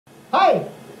Hi!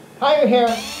 Hi here!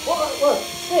 Look,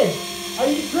 Syd, are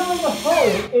you drilling a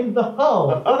hole in the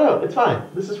hull? Oh no, it's fine.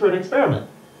 This is for an experiment.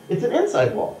 It's an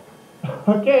inside wall.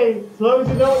 Okay, as long as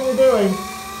you know what you're doing.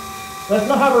 Let's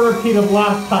not have a repeat of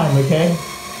last time, okay?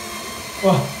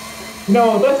 Well,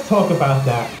 no, let's talk about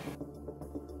that.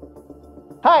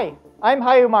 Hi, I'm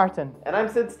Hayu Martin. And I'm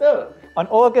Syd Stoat. On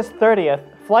August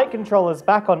 30th, flight controllers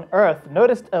back on Earth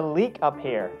noticed a leak up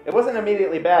here. It wasn't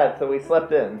immediately bad, so we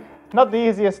slept in. Not the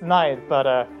easiest night, but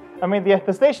I mean,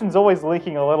 the station's always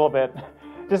leaking a little bit.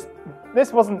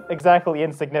 This wasn't exactly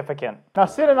insignificant. Now,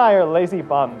 Syd and I are lazy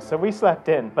bums, so we slept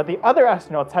in, but the other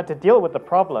astronauts had to deal with the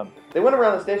problem. They went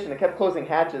around the station and kept closing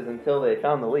hatches until they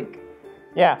found the leak.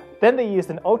 Yeah, then they used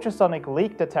an ultrasonic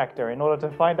leak detector in order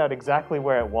to find out exactly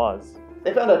where it was.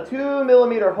 They found a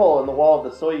 2mm hole in the wall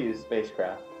of the Soyuz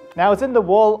spacecraft. Now, it's in the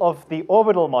wall of the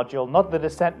orbital module, not the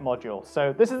descent module,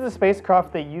 so this is the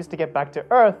spacecraft they used to get back to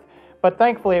Earth, but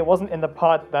thankfully it wasn't in the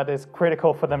part that is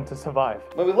critical for them to survive.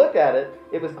 When we looked at it,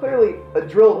 it was clearly a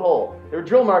drilled hole. There were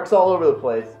drill marks all over the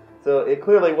place, so it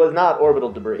clearly was not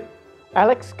orbital debris.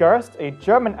 Alex Gerst, a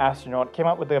German astronaut, came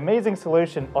up with the amazing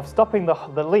solution of stopping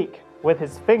the leak with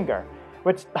his finger,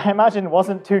 which I imagine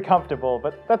wasn't too comfortable,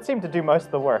 but that seemed to do most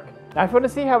of the work. Now, if you want to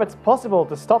see how it's possible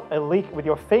to stop a leak with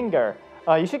your finger,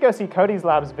 you should go see Cody's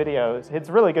Lab's video. It's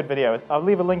a really good video. I'll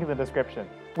leave a link in the description.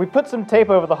 We put some tape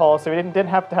over the hole so he didn't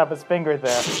have to have his finger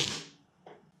there.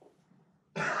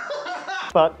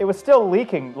 But it was still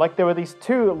leaking, like there were these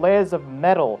two layers of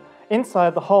metal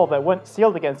inside the hole that weren't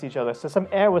sealed against each other, so some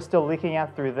air was still leaking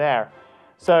out through there.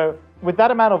 So with that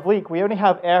amount of leak, we only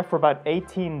have air for about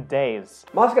 18 days.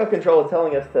 Moscow Control is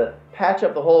telling us to patch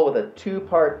up the hole with a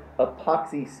 2-part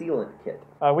epoxy sealant kit.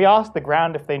 We asked the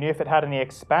ground if they knew if it had any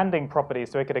expanding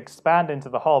properties so it could expand into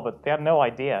the hull, but they had no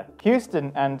idea.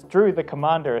 Houston and Drew, the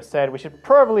commander, said we should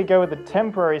probably go with the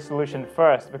temporary solution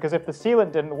first, because if the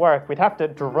sealant didn't work, we'd have to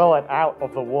drill it out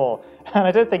of the wall. And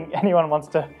I don't think anyone wants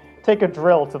to take a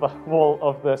drill to the wall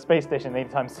of the space station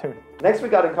anytime soon. Next, we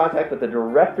got in contact with the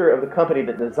director of the company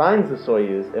that designs the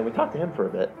Soyuz, and we talked to him for a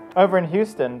bit. Over in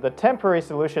Houston, the temporary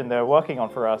solution they're working on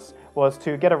for us was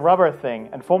to get a rubber thing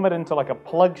and form it into like a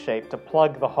plug shape to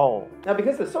plug the hole. Now,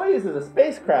 because the Soyuz is a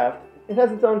spacecraft, it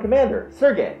has its own commander,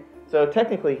 Sergei. So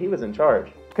technically, he was in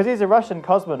charge. Because he's a Russian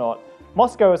cosmonaut,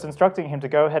 Moscow is instructing him to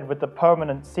go ahead with the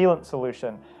permanent sealant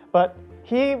solution, but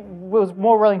he was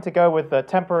more willing to go with the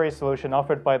temporary solution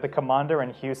offered by the commander in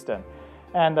Houston.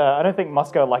 And I don't think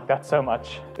Moscow liked that so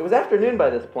much. It was afternoon by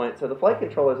this point, so the flight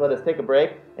controllers let us take a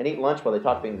break and eat lunch while they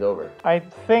talked things over. I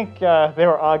think they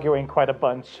were arguing quite a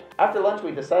bunch. After lunch,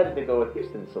 we decided to go with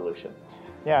Houston's solution.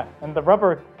 Yeah, and the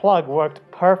rubber plug worked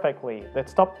perfectly. That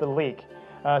stopped the leak.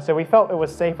 So we felt it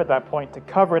was safe at that point to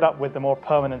cover it up with the more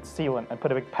permanent sealant and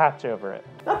put a big patch over it.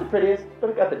 Not the prettiest,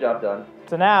 but it got the job done.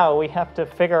 So now we have to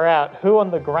figure out who on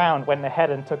the ground went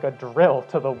ahead and took a drill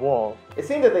to the wall. It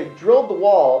seemed that they drilled the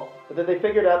wall, but then they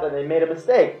figured out that they made a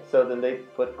mistake. So then they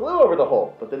put glue over the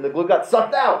hole, but then the glue got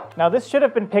sucked out. Now this should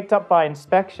have been picked up by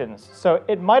inspections, so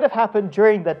it might have happened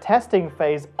during the testing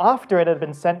phase after it had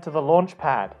been sent to the launch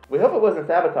pad. We hope it wasn't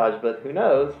sabotage, but who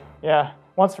knows? Yeah,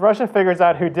 once Russia figures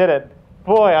out who did it,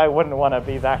 boy, I wouldn't want to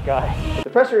be that guy. The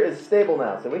pressure is stable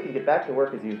now, so we can get back to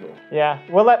work as usual. Yeah,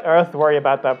 we'll let Earth worry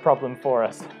about that problem for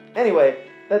us. Anyway,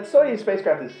 that Soyuz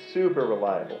spacecraft is super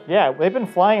reliable. Yeah, they've been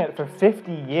flying it for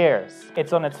 50 years.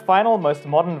 It's on its final, most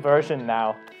modern version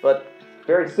now. But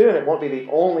very soon, it won't be the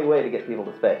only way to get people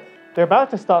to space. They're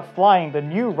about to start flying the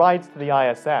new rides to the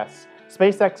ISS,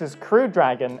 SpaceX's Crew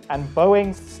Dragon and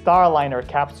Boeing's Starliner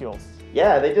capsules.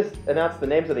 Yeah, they just announced the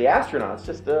names of the astronauts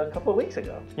just a couple of weeks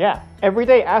ago. Yeah,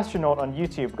 Everyday Astronaut on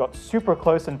YouTube got super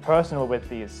close and personal with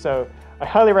these, so I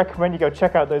highly recommend you go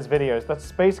check out those videos. That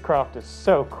spacecraft is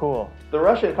so cool. The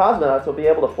Russian cosmonauts will be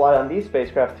able to fly on these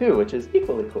spacecraft too, which is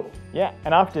equally cool. Yeah,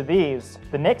 and after these,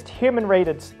 the next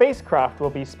human-rated spacecraft will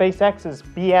be SpaceX's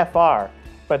BFR,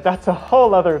 but that's a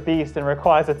whole other beast and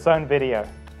requires its own video.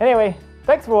 Anyway,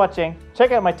 thanks for watching.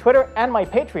 Check out my Twitter and my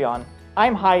Patreon.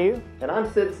 I'm Hayu. And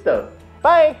I'm Syd Stoat.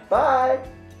 Bye! Bye!